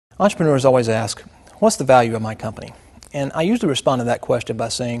Entrepreneurs always ask, what's the value of my company? And I usually respond to that question by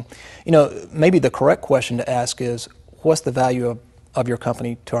saying, maybe the correct question to ask is, what's the value of your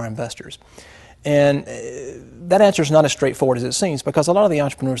company to our investors? And that answer is not as straightforward as it seems, because a lot of the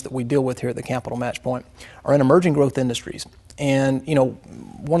entrepreneurs that we deal with here at the Capital Match Point are in emerging growth industries. And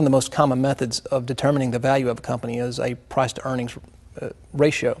one of the most common methods of determining the value of a company is a price to earnings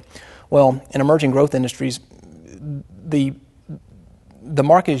ratio. Well, in emerging growth industries, the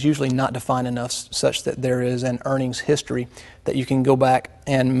market is usually not defined enough such that there is an earnings history that you can go back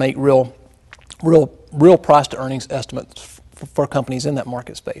and make real price to earnings estimates for companies in that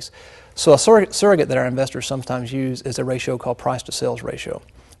market space. So a surrogate that our investors sometimes use is a ratio called price to sales ratio.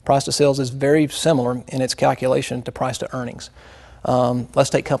 Price to sales is very similar in its calculation to price to earnings.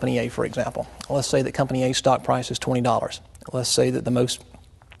 Let's take Company A, for example. Let's say that Company A's stock price is $20. Let's say that the most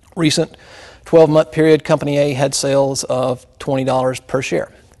recent 12-month period, Company A had sales of $20 per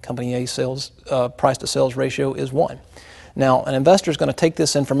share. Company A's price to sales ratio is 1. Now, an investor is going to take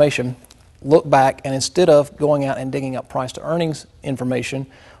this information, look back, and instead of going out and digging up price to earnings information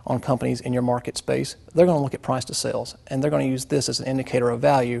on companies in your market space, they're going to look at price to sales, and they're going to use this as an indicator of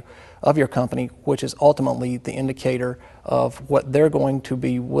value of your company, which is ultimately the indicator of what they're going to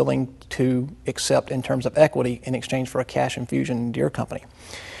be willing to accept in terms of equity in exchange for a cash infusion into your company.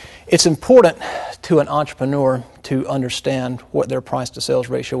 It's important to an entrepreneur to understand what their price to sales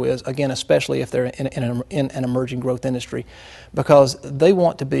ratio is, again, especially if they're in an emerging growth industry, because they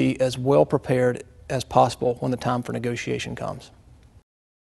want to be as well prepared as possible when the time for negotiation comes.